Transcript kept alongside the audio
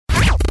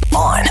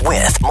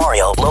with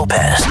Mario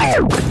Lopez.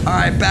 All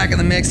right, back in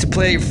the mix to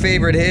play your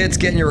favorite hits.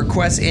 Getting your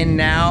requests in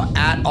now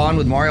at On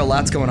With Mario.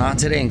 Lots going on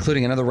today,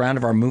 including another round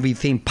of our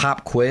movie-themed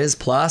pop quiz.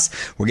 Plus,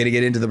 we're going to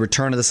get into the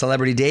return of the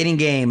celebrity dating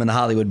game and the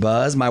Hollywood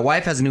buzz. My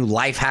wife has a new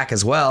life hack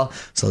as well,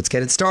 so let's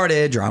get it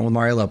started. You're on with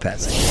Mario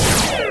Lopez.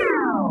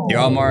 You're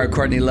on Mario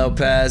Courtney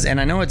Lopez, and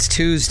I know it's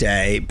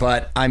Tuesday,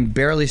 but I'm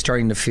barely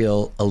starting to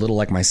feel a little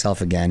like myself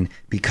again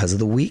because of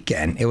the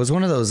weekend. It was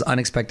one of those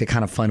unexpected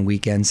kind of fun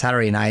weekends.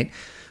 Saturday night,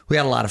 we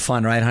had a lot of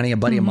fun, right, honey? A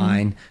buddy of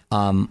mine,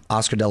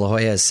 Oscar De La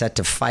Hoya, is set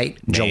to fight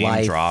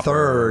July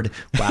 3rd.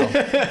 Wow.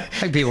 I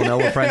think people know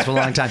we're friends for a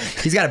long time.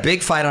 He's got a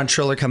big fight on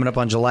Triller coming up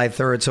on July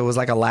 3rd, so it was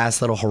like a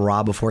last little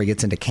hurrah before he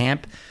gets into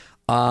camp.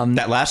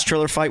 That last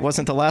Triller fight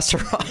wasn't the last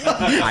hurrah.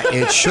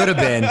 It should have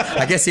been.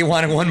 I guess he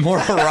wanted one more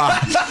hurrah.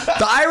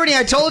 The irony,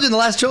 I told you in the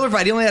last Triller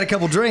fight, he only had a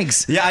couple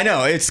drinks. Yeah, I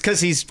know. It's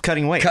because he's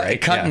cutting weight,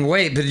 right? Cutting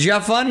weight. But did you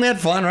have fun? We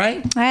had fun,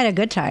 right? I had a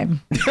good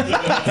time.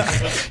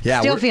 Yeah,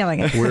 Still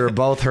feeling it. We were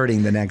both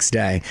hurting the next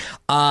day.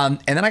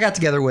 And then I got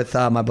together with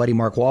my buddy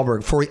Mark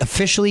Wahlberg for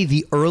officially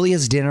the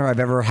earliest dinner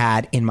I've ever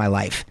had in my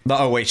life.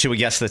 Oh, wait. Should we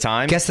guess the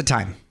time? Guess the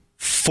time.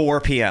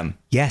 4 p.m.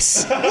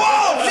 Yes.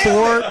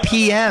 Whoa! 4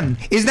 p.m.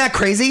 Isn't that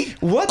crazy?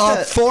 What?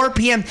 4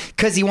 p.m.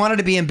 Because he wanted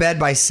to be in bed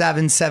by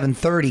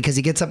 7:30 because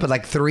he gets up at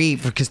like 3.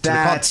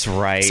 That's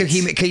right. So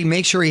he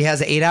makes sure he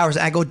has 8 hours.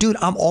 I go, dude,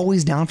 I'm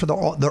always down for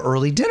the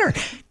early dinner.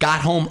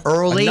 Got home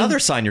early. Another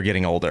sign you're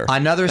getting older.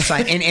 Another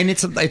sign. and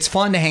it's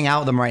fun to hang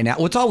out with him right now.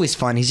 Well, it's always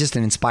fun. He's just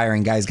an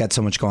inspiring guy. He's got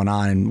so much going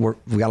on, and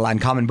we got a lot in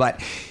common.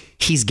 But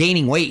he's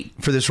gaining weight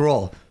for this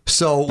role.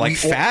 So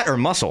fat or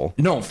muscle?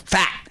 No,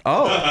 fat.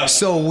 Oh.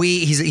 So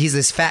he's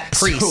this fat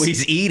priest. So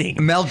he's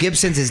eating. Mel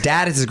Gibson's his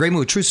dad. It's a great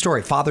movie. True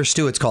story. Father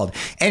Stew, it's called.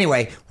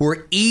 Anyway,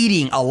 we're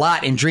eating a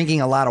lot and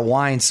drinking a lot of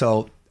wine.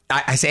 So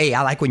I say, hey,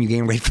 I like when you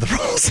gain weight for the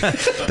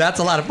roles. That's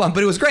a lot of fun.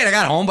 But it was great. I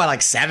got home by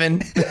like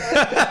 7.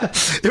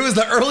 It was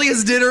the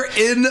earliest dinner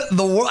in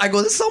the world. I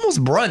go, this is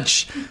almost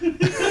brunch.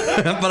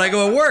 But I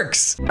go, it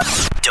works.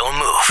 Don't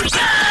move.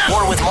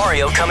 More with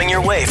Mario coming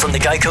your way from the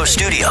Geico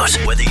Studios.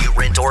 Whether you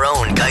rent or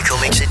own, Geico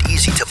makes it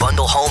easy to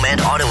bundle home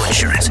and auto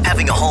insurance.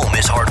 Having a home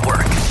is hard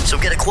work. So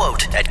get a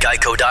quote at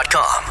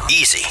geico.com.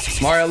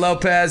 Easy. Mario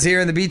Lopez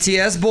here, and the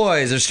BTS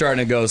boys are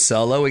starting to go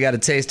solo. We got a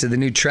taste of the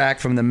new track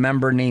from the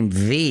member named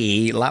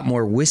V. A lot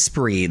more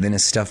whispery than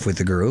his stuff with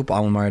the group.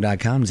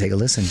 OnWithMario.com. Take a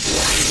listen.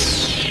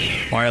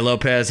 Mario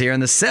Lopez here,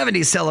 and the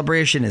 70s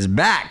celebration is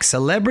back.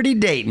 Celebrity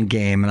dating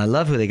game, and I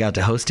love who they got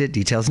to host it.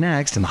 Details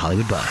next in the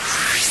Hollywood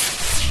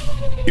Buzz.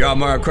 You're on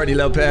Mario Courtney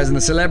Lopez, and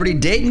the celebrity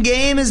dating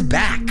game is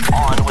back.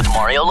 On with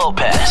Mario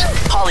Lopez,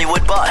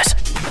 Hollywood Buzz.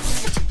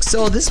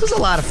 So this was a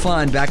lot of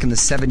fun back in the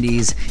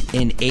 70s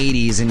and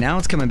 80s, and now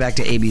it's coming back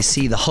to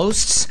ABC. The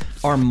hosts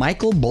are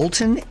Michael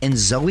Bolton and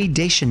Zooey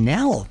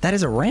Deschanel. That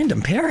is a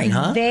random pairing,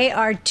 huh? They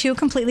are two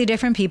completely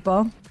different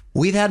people.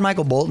 We've had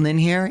Michael Bolton in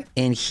here,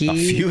 and he...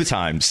 A few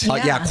times.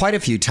 Yeah, quite a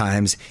few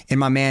times, and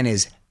my man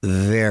is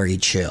very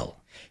chill.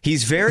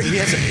 He's very...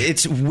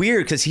 it's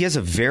weird, because he has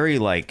a very,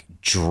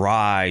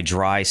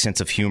 dry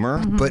sense of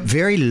humor. But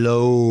very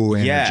low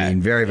energy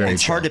and very, very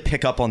It's chill. hard to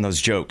pick up on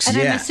those jokes. And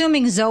I'm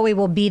assuming Zoe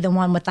will be the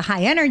one with the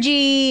high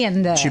energy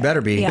and the... She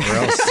better be, or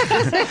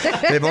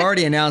else. They've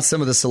already announced some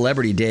of the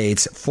celebrity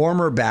dates.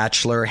 Former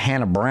Bachelor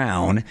Hannah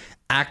Brown,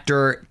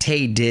 actor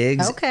Taye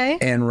Diggs,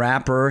 and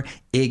rapper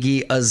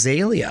Iggy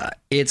Azalea.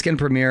 It's going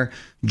to premiere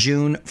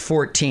June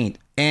 14th.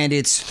 And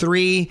it's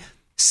 3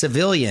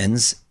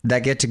 civilians that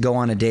get to go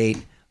on a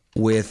date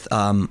with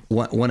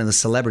one of the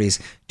celebrities.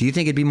 Do you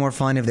think it'd be more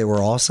fun if they were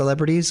all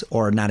celebrities,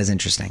 or not as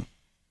interesting?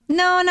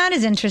 No, not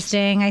as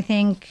interesting, I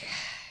think,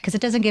 because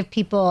it doesn't give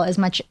people as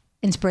much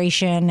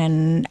inspiration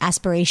and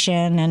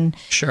aspiration and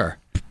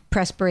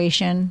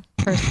perspiration.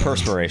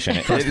 Perspiration.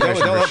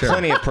 They'll have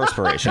plenty of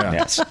perspiration,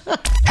 yes.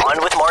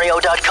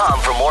 OnWithMario.com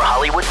for more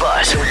Hollywood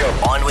buzz. Here we go.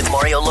 On with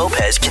Mario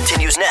Lopez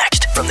continues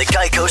next from the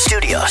Geico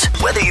Studios.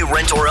 Whether you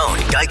rent or own,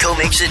 Geico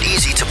makes it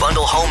easy to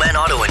bundle home and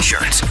auto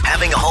insurance.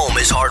 Having a home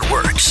is hard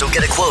work, so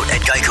get a quote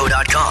at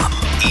geico.com.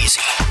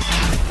 Easy.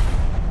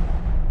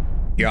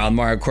 You're on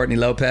Mario Courtney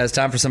Lopez.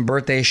 Time for some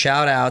birthday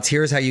shout-outs.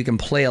 Here's how you can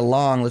play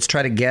along. Let's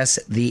try to guess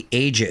the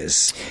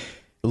ages.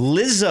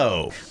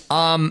 Lizzo.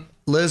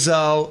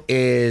 Lizzo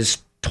is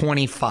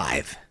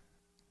 25.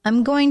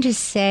 I'm going to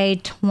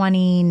say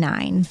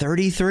 29.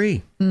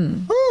 33.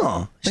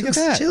 Oh, she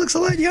looks a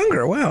lot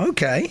younger. Wow,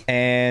 okay.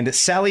 And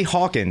Sally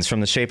Hawkins from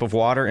The Shape of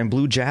Water and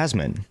Blue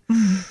Jasmine,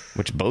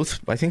 which both,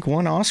 I think,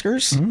 won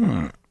Oscars.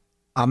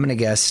 I'm going to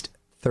guess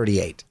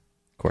 38.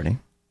 Courtney?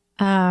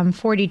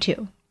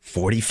 42.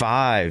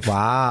 45.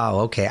 Wow,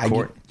 okay.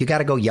 You got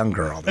to go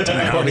younger all the time.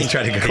 I always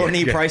try to go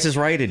Courtney Price has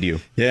righted you.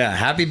 Yeah,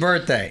 happy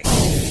birthday.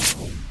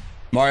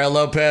 Mario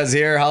Lopez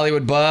here,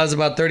 Hollywood Buzz,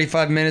 about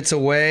 35 minutes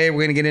away. We're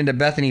going to get into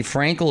Bethany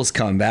Frankel's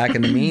comeback.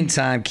 In the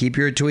meantime, keep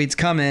your tweets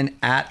coming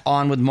at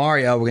On With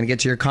Mario. We're going to get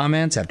to your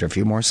comments after a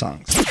few more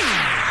songs.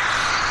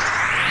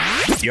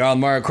 You're on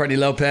Mario Courtney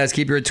Lopez.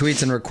 Keep your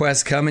tweets and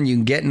requests coming. You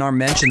can get in our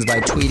mentions by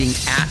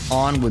tweeting at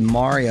On With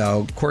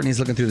Mario. Courtney's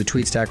looking through the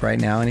tweet stack right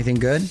now. Anything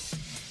good?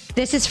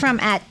 This is from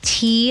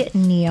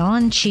 @TNeil,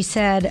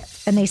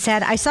 and they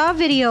said, I saw a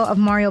video of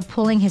Mario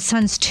pulling his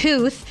son's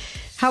tooth.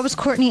 How was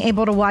Courtney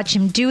able to watch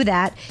him do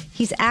that?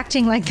 He's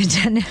acting like a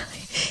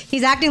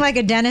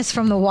dentist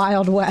from the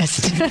Wild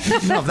West.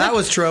 No, if that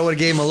was true, I would have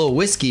gave him a little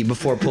whiskey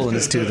before pulling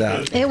his tooth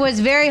out. It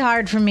was very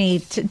hard for me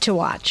to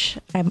watch.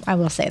 I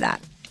will say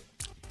that.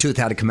 Tooth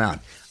had to come out.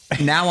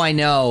 Now I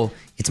know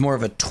it's more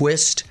of a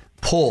twist,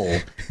 pull,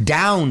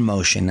 down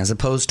motion as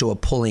opposed to a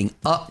pulling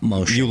up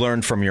motion. You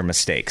learned from your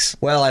mistakes.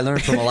 Well, I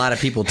learned from a lot of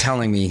people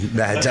telling me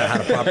that how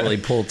to properly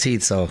pull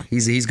teeth, so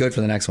he's good for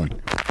the next one.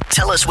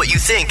 Tell us what you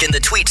think in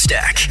the tweet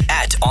stack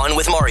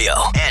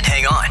 @OnWithMario. And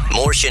hang on,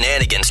 more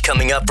shenanigans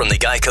coming up from the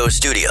Geico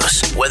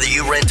Studios. Whether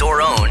you rent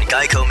or own,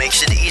 Geico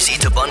makes it easy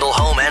to bundle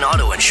home and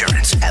auto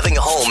insurance. Having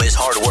a home is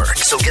hard work,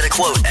 so get a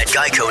quote at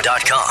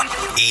Geico.com.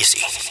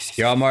 Easy.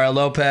 Y'all, Mario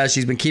Lopez,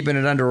 she's been keeping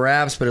it under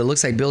wraps, but it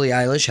looks like Billie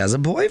Eilish has a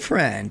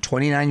boyfriend.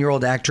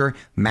 29-year-old actor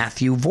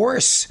Matthew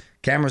Vorse.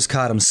 Cameras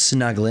caught him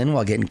snuggling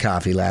while getting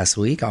coffee last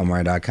week on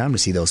Mario.com to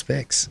see those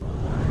pics.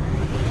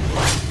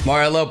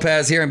 Mario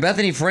Lopez here, and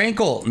Bethany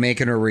Frankel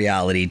making her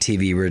reality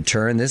TV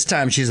return. This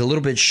time she's a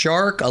little bit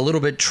shark, a little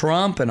bit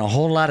Trump, and a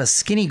whole lot of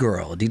skinny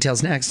girl.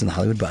 Details next in the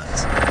Hollywood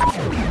Buzz.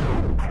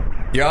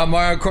 Y'all,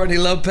 Mario, Courtney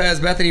Lopez,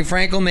 Bethany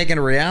Frankel making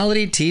a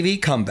reality TV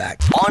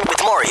comeback. On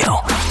with Mario,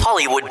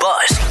 Hollywood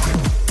Buzz.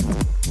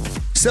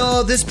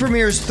 So this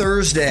premieres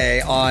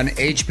Thursday on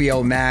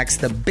HBO Max.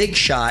 The Big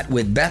Shot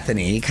with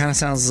Bethany kind of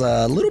sounds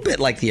a little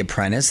bit like The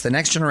Apprentice. The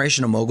next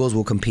generation of moguls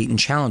will compete in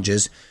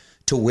challenges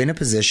to win a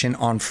position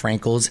on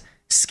Frankel's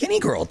Skinny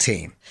Girl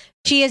team.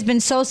 She has been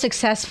so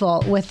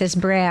successful with this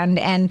brand,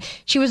 and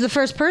she was the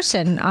first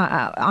person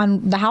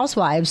on The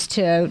Housewives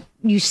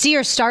you see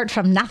her start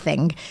from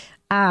nothing.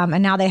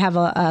 And now they have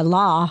a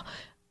law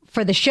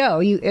for the show.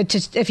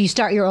 If you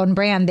start your own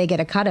brand, they get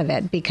a cut of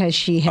it because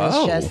she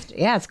has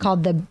it's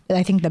called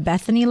the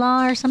Bethany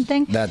Law or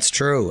something. That's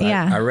true.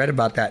 Yeah. I read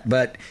about that.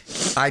 But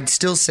I'd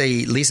still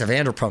say Lisa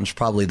Vanderpump's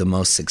probably the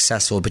most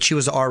successful, but she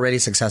was already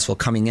successful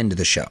coming into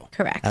the show.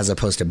 Correct. As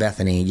opposed to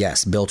Bethany,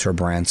 yes, built her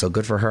brand, so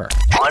good for her.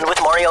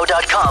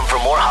 OnWithMario.com for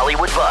more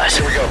Hollywood buzz.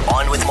 Here we go.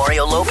 On with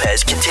Mario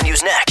Lopez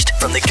continues next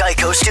from the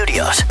Geico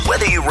Studios.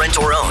 Whether you rent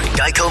or own,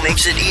 Geico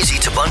makes it easy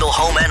to bundle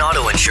home and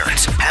auto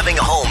insurance. Having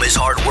a home is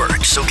hard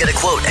work, so get a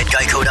quote at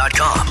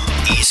Geico.com.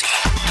 Easy.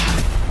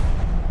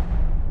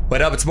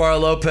 What up? It's Mario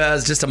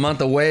Lopez, just a month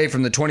away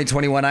from the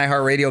 2021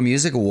 iHeartRadio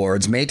Music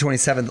Awards, May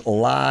 27th,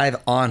 live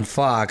on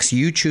Fox.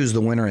 You choose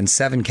the winner in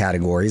 7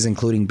 categories,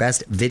 including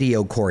Best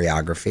Video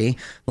Choreography,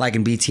 like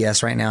in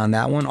BTS right now in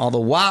that one. All the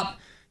WAP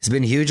has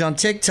been huge on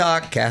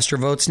TikTok. Cast your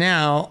votes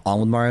now,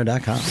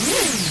 onwithmario.com.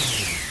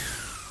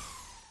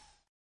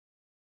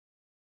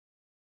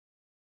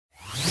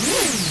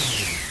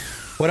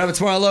 What up?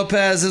 It's Mario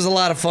Lopez. It was a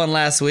lot of fun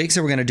last week,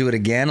 so we're going to do it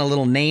again. A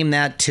little Name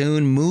That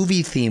Tune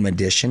movie theme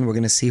edition. We're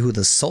going to see who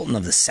the Sultan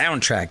of the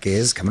soundtrack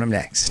is coming up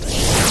next.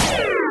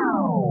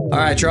 All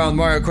right, you're on with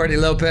Mario, Courtney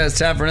Lopez.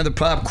 Time for another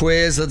pop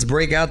quiz. Let's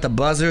break out the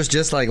buzzers.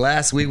 Just like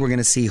last week, we're going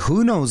to see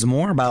who knows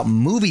more about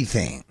movie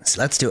things.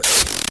 Let's do it.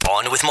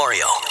 On with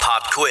Mario,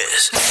 pop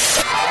quiz.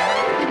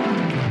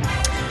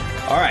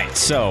 All right,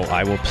 so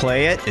I will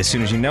play it. As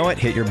soon as you know it,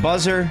 hit your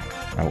buzzer.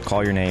 I will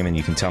call your name and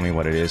you can tell me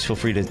what it is. Feel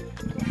free to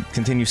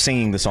continue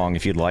singing the song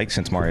if you'd like,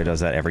 since Mario does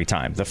that every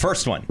time. The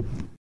first one.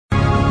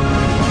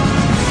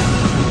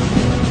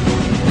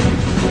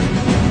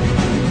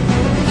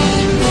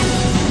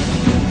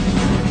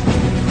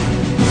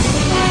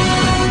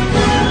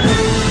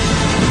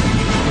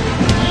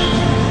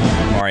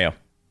 Mario.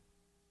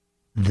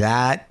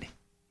 That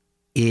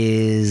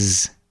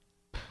is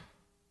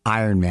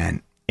Iron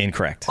Man.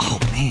 Incorrect. Oh,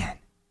 man.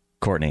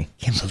 Courtney.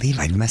 Can't believe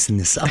I'm messing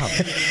this up.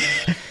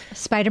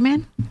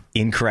 Spider-Man?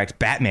 Incorrect.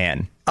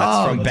 Batman.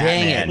 That's from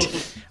Batman. Dang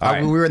it. All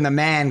right. We were in the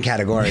man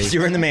category.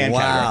 You were in the man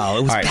category. Wow.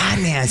 It was All right.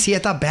 Batman. See, I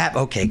thought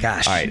Okay,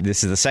 gosh. All right.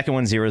 This is the second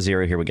one,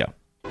 0-0. Here we go.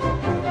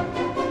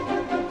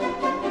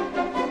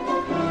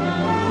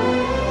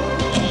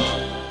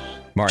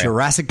 Mario.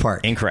 Jurassic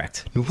Park.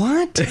 Incorrect.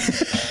 What?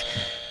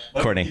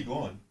 Courtney. Keep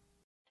going.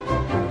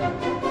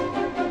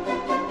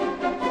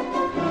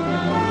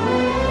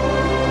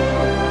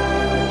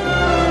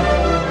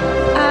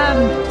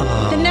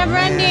 The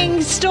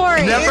Never-Ending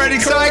Story. Never-ending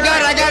story. I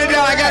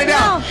got it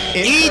now.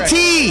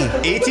 E.T.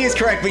 E.T. is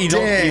correct, but you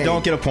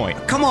don't get a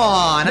point. Come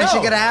on. No. I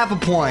should get a half a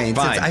point.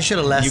 Fine. I should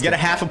have left. You get a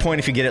half a point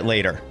if you get it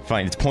later.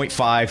 Fine. It's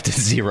 0.5 to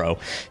 0.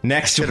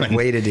 Next Should have one.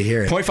 waited to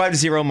hear it. 0.5 to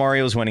 0.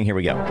 Mario's winning. Here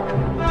we go.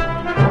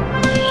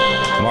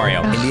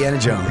 Mario. Indiana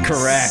Jones.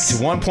 Correct.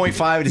 1.5 to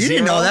 0. You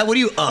didn't know that? What do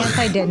you... Yes,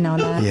 I did know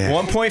that. Yeah.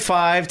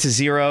 1.5 to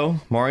 0.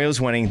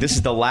 Mario's winning. This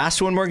is the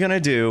last one we're going to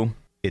do.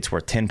 It's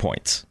worth 10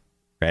 points.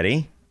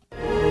 Ready?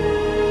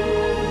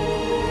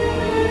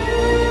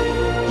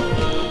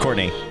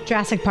 Courtney.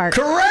 Jurassic Park.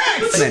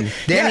 Correct!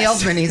 Danny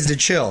Elfman needs to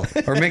chill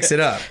or mix it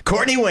up.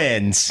 Courtney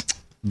wins.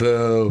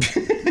 Boo.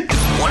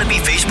 Want to be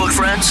Facebook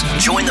friends?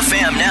 Join the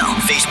fam now.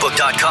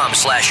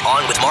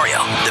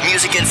 Facebook.com/OnWithMario. The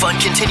music and fun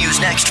continues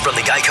next from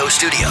the Geico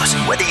Studios.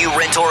 Whether you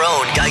rent or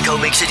own, Geico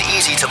makes it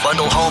easy to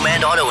bundle home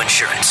and auto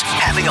insurance.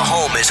 Having a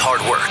home is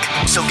hard work.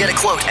 So get a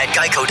quote at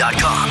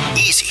Geico.com.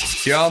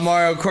 Easy. Y'all,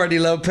 Mario, Courtney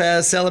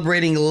Lopez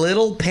celebrating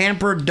Little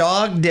Pampered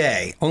Dog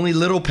Day. Only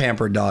little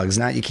pampered dogs,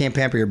 not you can't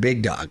pamper your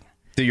big dog.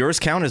 Do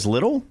yours count as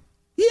little?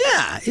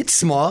 Yeah, it's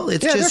small.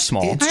 It's Yeah, just they're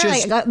small. It's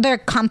just They're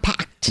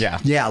compact.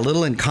 Yeah.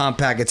 little and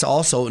compact. It's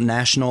also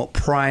National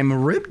Prime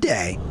Rib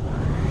Day.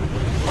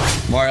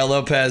 Mario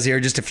Lopez here,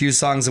 just a few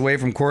songs away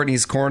from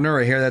Courtney's Corner.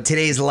 I hear that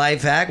today's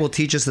life hack will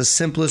teach us the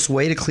simplest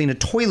way to clean a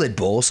toilet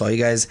bowl, so you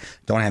guys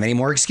don't have any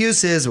more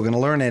excuses. We're going to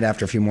learn it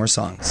after a few more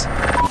songs.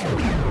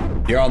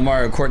 You're on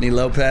Mario, Courtney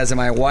Lopez, and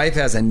my wife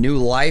has a new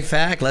life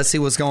hack. Let's see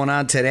what's going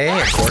on today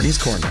at Courtney's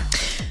Corner.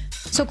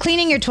 So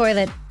cleaning your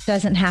toilet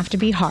doesn't have to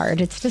be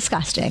hard. It's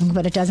disgusting,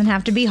 but it doesn't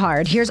have to be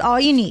hard. Here's all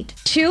you need.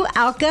 2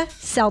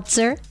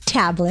 Alka-Seltzer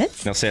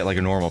tablets. Now say it like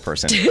a normal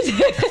person.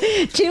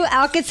 2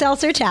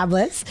 Alka-Seltzer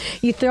tablets.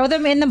 You throw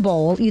them in the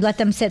bowl. You let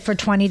them sit for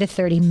 20 to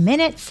 30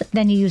 minutes.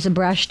 Then you use a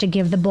brush to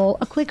give the bowl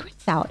a quick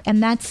rinse out.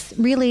 And that's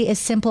really as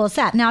simple as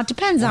that. Now, it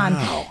depends on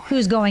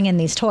who's going in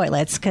these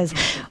toilets, because...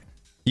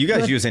 You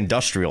guys use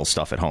industrial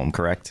stuff at home,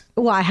 correct?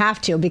 Well, I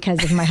have to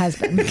because of my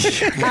husband.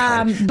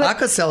 But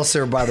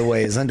Alka-Seltzer, by the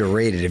way, is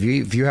underrated. If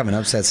you have an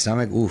upset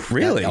stomach, oof.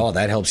 Really?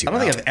 That helps you I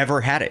don't out. think I've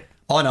ever had it.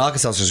 Oh, no,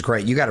 Alka-Seltzer is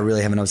great. You got to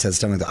really have an upset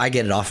stomach, though. I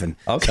get it often.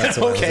 Okay, That's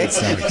why okay.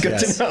 Good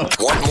yes. to know.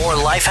 Want more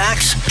life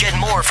hacks? Get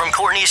more from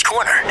Courtney's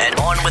Corner at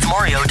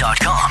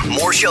OnWithMario.com.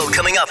 More show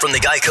coming up from the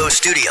Geico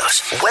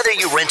Studios. Whether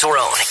you rent or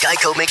own,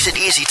 Geico makes it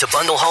easy to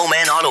bundle home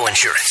and auto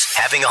insurance.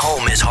 Having a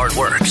home is hard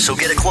work, so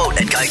get a quote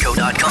at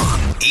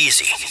Geico.com.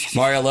 Easy.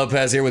 Mario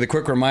Lopez here with a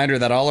quick reminder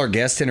that all our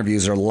guest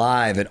interviews are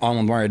live at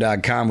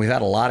OnWithMario.com. We've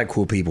had a lot of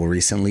cool people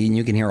recently, and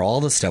you can hear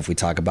all the stuff we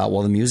talk about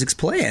while the music's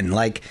playing.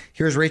 Like,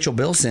 here's Rachel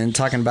Bilson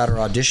talking about her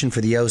audition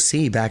for the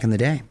OC back in the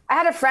day. I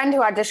had a friend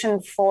who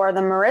auditioned for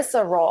the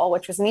Marissa role,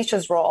 which was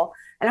Nisha's role.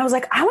 And I was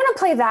like, I want to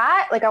play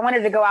that. Like, I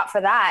wanted to go out for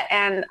that.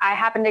 And I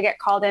happened to get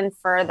called in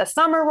for the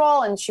summer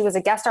role, and she was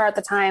a guest star at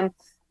the time.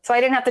 So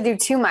I didn't have to do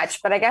too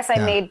much. But I guess I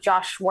made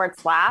Josh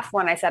Schwartz laugh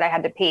when I said I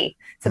had to pee.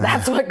 So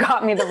that's what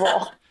got me the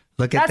role.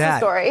 Look at That's that. the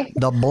story.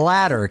 The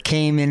bladder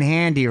came in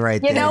handy right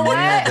there. You know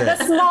what? The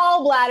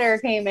small bladder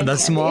came in. The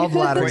handy. small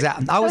bladder.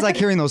 Exactly. I always like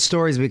hearing those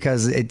stories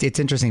because it's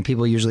interesting.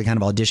 People usually kind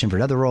of audition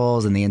for other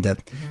roles and they end up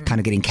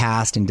kind of getting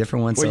cast in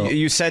different ones. Well, So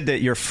you said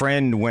that your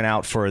friend went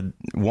out for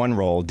one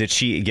role. Did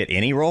she get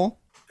any role?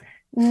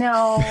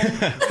 No.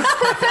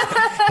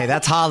 hey,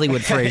 that's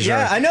Hollywood, Fraser.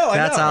 Yeah, I know.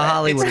 That's how right?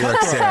 Hollywood It's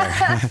works there.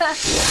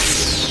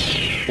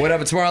 What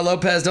up? It's Mario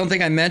Lopez. Don't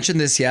think I mentioned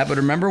this yet, but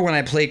remember when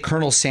I played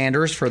Colonel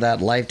Sanders for that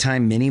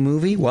Lifetime mini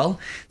movie? Well,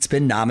 it's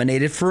been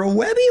nominated for a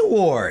Webby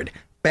Award.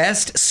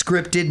 Best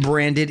Scripted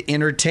Branded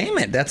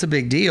Entertainment. That's a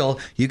big deal.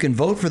 You can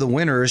vote for the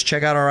winners.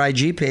 Check out our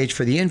IG page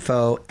for the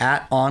info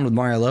at On with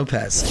Mario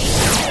Lopez.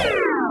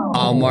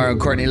 Oh, Mario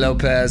Courtney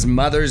Lopez,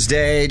 Mother's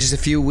Day, just a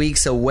few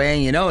weeks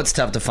away. You know it's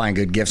tough to find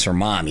good gifts for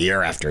mom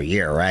year after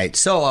year, right?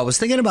 So I was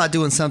thinking about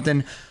doing something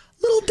a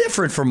little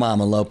different for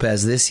Mama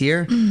Lopez this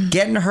year,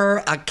 getting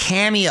her a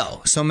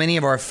cameo. So many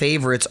of our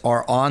favorites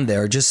are on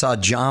there. Just saw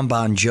John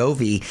Bon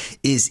Jovi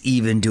is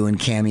even doing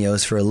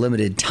cameos for a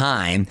limited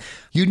time.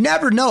 You'd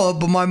never know it,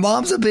 but my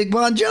mom's a big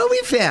Bon Jovi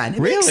fan. It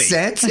Really? makes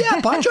sense.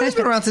 Yeah, Bon Jovi's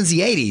been around since the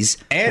 80s.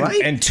 And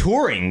right? and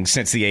touring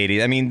since the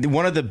 80s. I mean,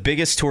 one of the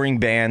biggest touring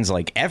bands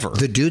like ever.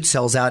 The dude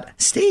sells out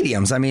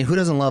stadiums. I mean, who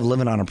doesn't love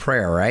Living on a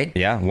Prayer, right?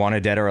 Yeah,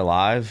 Wanted Dead or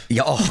Alive.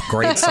 Yeah, oh,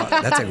 great song.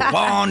 That's a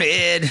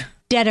Wanted.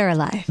 dead or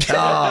alive. Oh,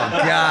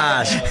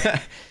 gosh.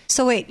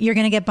 So wait, you're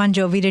going to get Bon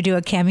Jovi to do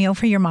a cameo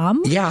for your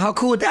mom? Yeah, how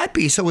cool would that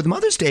be? So with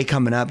Mother's Day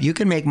coming up, you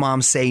can make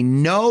mom say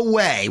no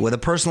way with a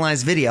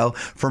personalized video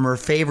from her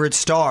favorite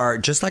star,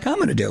 just like I'm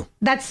going to do.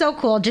 That's so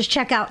cool. Just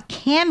check out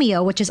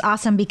Cameo, which is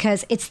awesome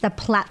because it's the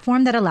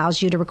platform that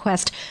allows you to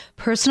request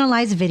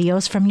personalized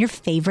videos from your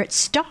favorite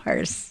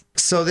stars.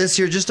 So this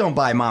year, just don't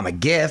buy mom a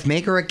gift.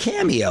 Make her a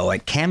cameo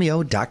at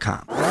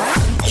cameo.com.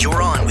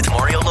 You're on with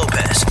Mario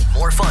Lopez.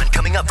 More fun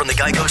coming up from the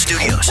Geico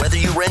Studios. Whether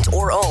you rent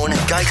or own,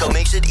 Geico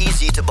makes it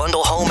easy to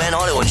bundle home and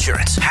auto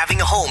insurance.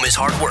 Having a home is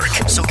hard work,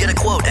 so get a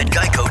quote at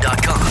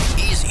Geico.com.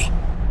 Easy.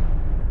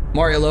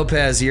 Mario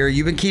Lopez here.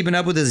 You've been keeping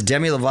up with this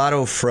Demi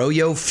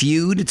Lovato-Froyo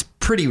feud. It's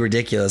pretty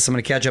ridiculous. I'm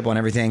going to catch up on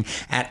everything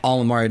at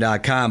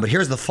allwithmario.com. But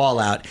here's the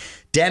fallout.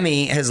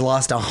 Demi has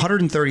lost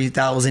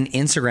 130,000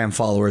 Instagram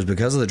followers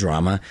because of the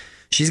drama.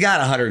 She's got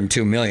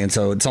 102 million,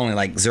 so it's only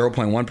like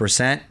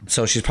 0.1%.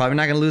 So she's probably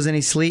not going to lose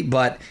any sleep,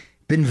 but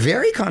been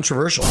very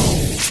controversial.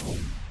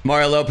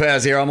 Mario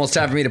Lopez here. Almost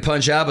time for me to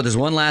punch out, but there's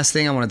one last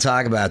thing I want to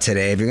talk about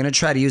today. If you're going to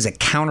try to use a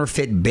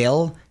counterfeit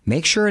bill,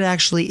 make sure it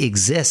actually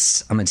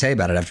exists. I'm going to tell you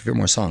about it after a few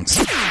more songs.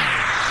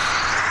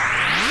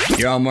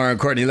 You're on Mario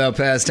Courtney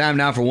Lopez. Time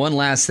now for one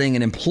last thing.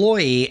 An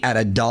employee at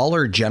a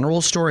Dollar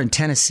General store in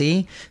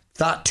Tennessee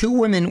thought two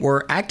women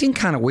were acting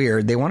kind of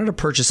weird. They wanted to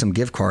purchase some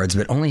gift cards,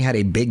 but only had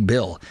a big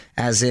bill,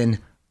 as in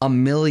 $1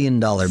 million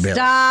bill.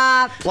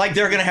 Stop. Like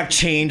they're going to have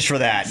change for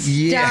that.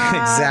 Yeah,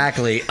 Stop.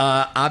 exactly.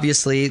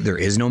 Obviously, there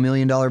is no $1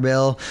 million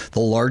bill. The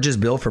largest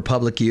bill for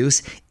public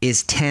use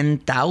is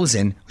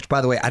 $10,000, which,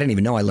 by the way, I didn't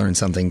even know. I learned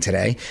something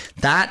today.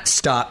 That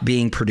stopped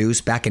being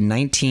produced back in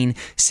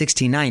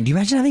 1969. Do you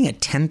imagine having a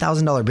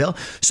 $10,000 bill?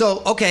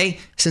 So, okay,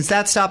 since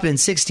that stopped in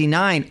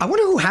 69, I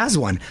wonder who has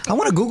one. I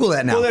want to Google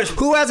that now. Well,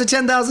 who has a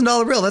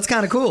 $10,000 bill? That's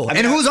kind of cool. I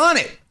mean, and who's on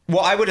it?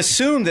 Well, I would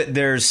assume that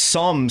there's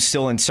some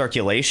still in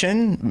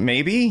circulation,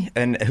 maybe.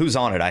 And who's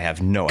on it? I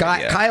have no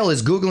idea. Kyle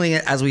is Googling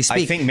it as we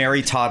speak. I think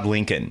Mary Todd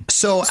Lincoln.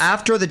 So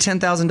after the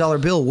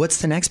 $10,000 bill,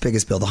 what's the next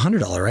biggest bill? The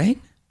 $100, right?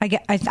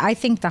 I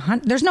think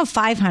there's no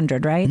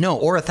 500, right? No,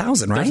 or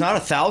 1,000, right? There's not a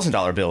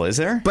 $1,000 bill, is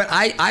there? But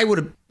I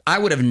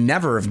would have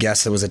never have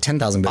guessed there was a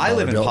 $10,000 bill. I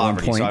live in bill at one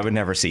poverty, point. so I would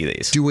never see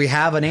these. Do we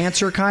have an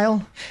answer,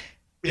 Kyle?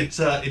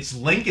 It's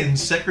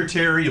Lincoln's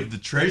Secretary of the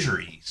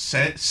Treasury,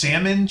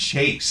 Salmon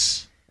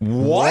Chase.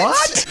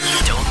 What?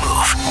 Don't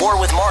move. More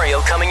with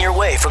Mario coming your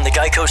way from the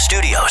Geico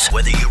Studios.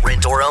 Whether you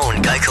rent or own,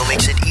 Geico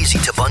makes it easy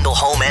to bundle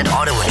home and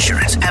auto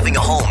insurance. Having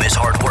a home is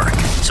hard work.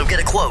 So get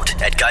a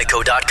quote at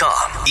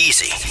geico.com.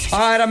 Easy.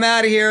 All right, I'm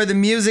out of here. The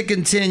music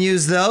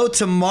continues, though.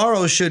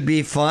 Tomorrow should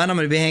be fun. I'm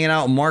going to be hanging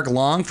out with Mark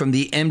Long from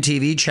the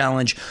MTV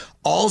Challenge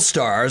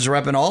All-Stars,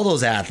 repping all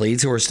those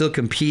athletes who are still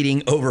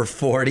competing over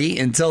 40.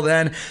 Until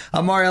then,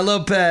 I'm Mario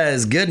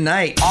Lopez. Good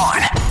night.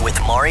 On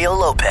with Mario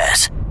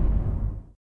Lopez.